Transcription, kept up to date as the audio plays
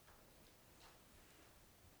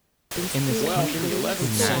In this Well, country, in the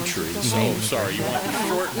 11th century. Oh, sorry, you want the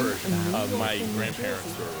short version? My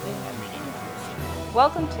grandparents were Armenian.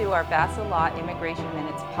 Welcome to our Vassal Law Immigration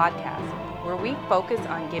Minutes podcast, where we focus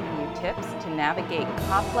on giving you tips to navigate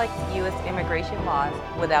complex U.S. immigration laws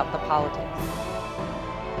without the politics.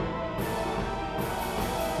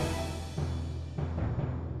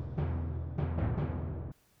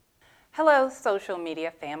 Hello, social media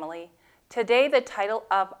family. Today, the title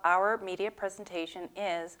of our media presentation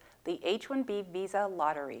is The H1B Visa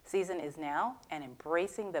Lottery. Season is now and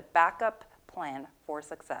embracing the backup plan for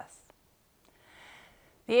success.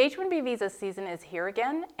 The H1B visa season is here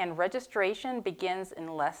again, and registration begins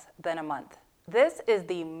in less than a month. This is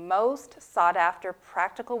the most sought-after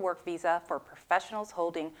practical work visa for professionals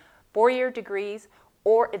holding four-year degrees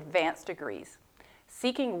or advanced degrees,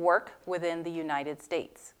 seeking work within the United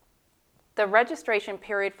States. The registration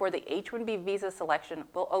period for the H1B visa selection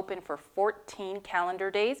will open for 14 calendar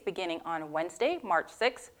days beginning on Wednesday, March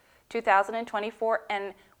 6, 2024,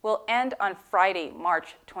 and will end on Friday,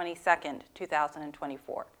 March 22,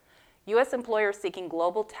 2024. U.S. employers seeking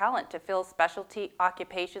global talent to fill specialty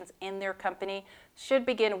occupations in their company should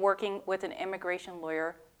begin working with an immigration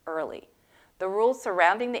lawyer early. The rules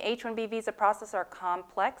surrounding the H-1B visa process are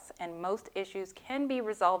complex, and most issues can be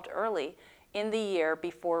resolved early in the year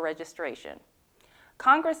before registration.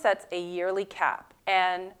 Congress sets a yearly cap,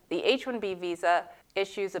 and the H-1B visa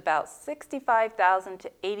issues about 65,000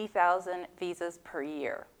 to 80,000 visas per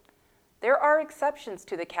year. There are exceptions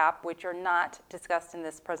to the cap which are not discussed in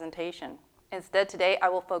this presentation. Instead, today I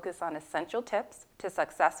will focus on essential tips to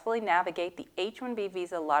successfully navigate the H-1B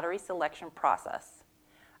visa lottery selection process.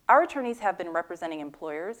 Our attorneys have been representing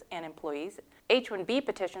employers and employees H-1B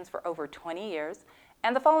petitions for over 20 years,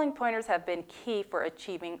 and the following pointers have been key for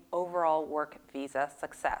achieving overall work visa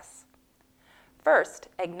success. First,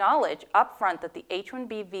 acknowledge upfront that the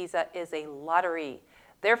H-1B visa is a lottery.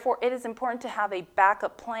 Therefore, it is important to have a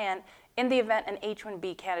backup plan in the event an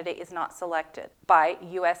H-1B candidate is not selected by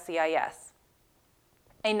USCIS.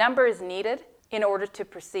 A number is needed in order to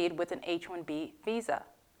proceed with an H-1B visa.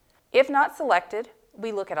 If not selected,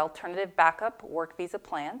 we look at alternative backup work visa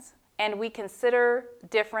plans, and we consider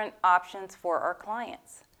different options for our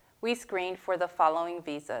clients. We screen for the following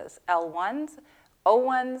visas: L1s,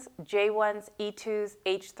 O1s, J1s, E2s,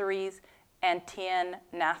 H3s, and TN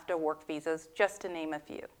NAFTA work visas, just to name a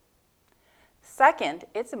few. Second,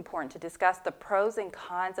 it's important to discuss the pros and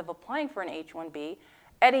cons of applying for an H-1B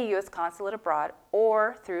at a U.S. consulate abroad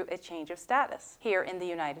or through a change of status here in the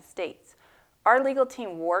United States. Our legal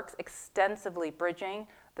team works extensively bridging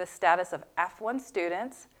the status of F1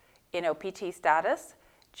 students in OPT status,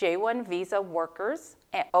 J1 visa workers,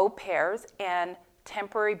 and au pairs, and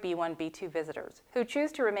temporary B1, B2 visitors who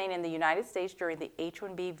choose to remain in the United States during the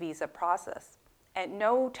H-1B visa process. At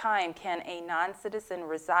no time can a non-citizen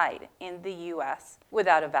reside in the U.S.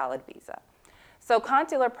 without a valid visa. So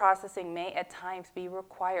consular processing may at times be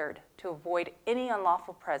required to avoid any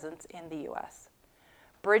unlawful presence in the U.S.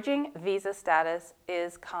 Bridging visa status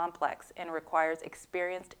is complex and requires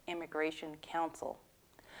experienced immigration counsel.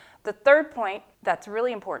 The third point that's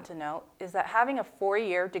really important to note is that having a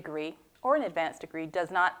four-year degree or an advanced degree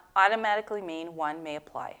does not automatically mean one may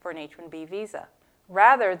apply for an H-1B visa.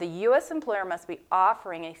 Rather, the U.S. employer must be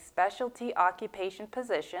offering a specialty occupation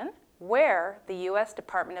position where the U.S.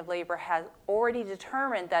 Department of Labor has already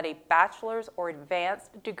determined that a bachelor's or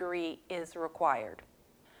advanced degree is required.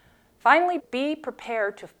 Finally, be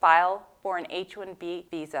prepared to file for an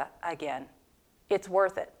H-1B visa again. It's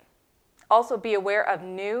worth it. Also, be aware of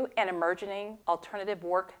new and emerging alternative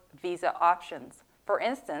work visa options. For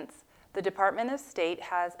instance, the Department of State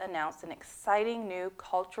has announced an exciting new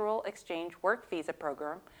cultural exchange work visa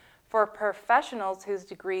program for professionals whose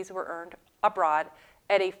degrees were earned abroad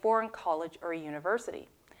at a foreign college or university.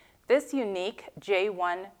 This unique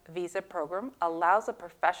J1 visa program allows a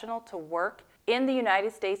professional to work in the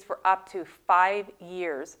United States for up to 5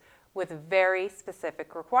 years with very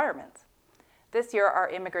specific requirements. This year, our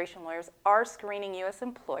immigration lawyers are screening U.S.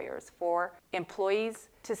 employers for employees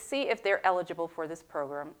to see if they're eligible for this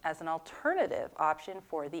program as an alternative option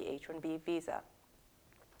for the H-1B visa.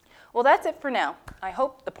 Well, that's it for now. I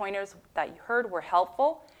hope the pointers that you heard were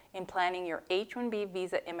helpful in planning your H-1B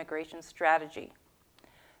visa immigration strategy.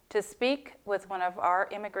 To speak with one of our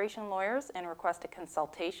immigration lawyers and request a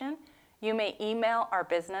consultation, you may email our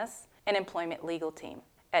business and employment legal team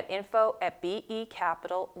at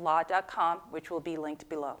info@becapitallaw.com, which will be linked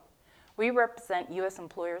below. We represent U.S.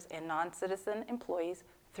 employers and non-citizen employees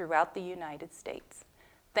throughout the United States.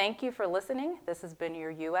 Thank you for listening. This has been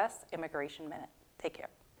your U.S. Immigration Minute. Take care.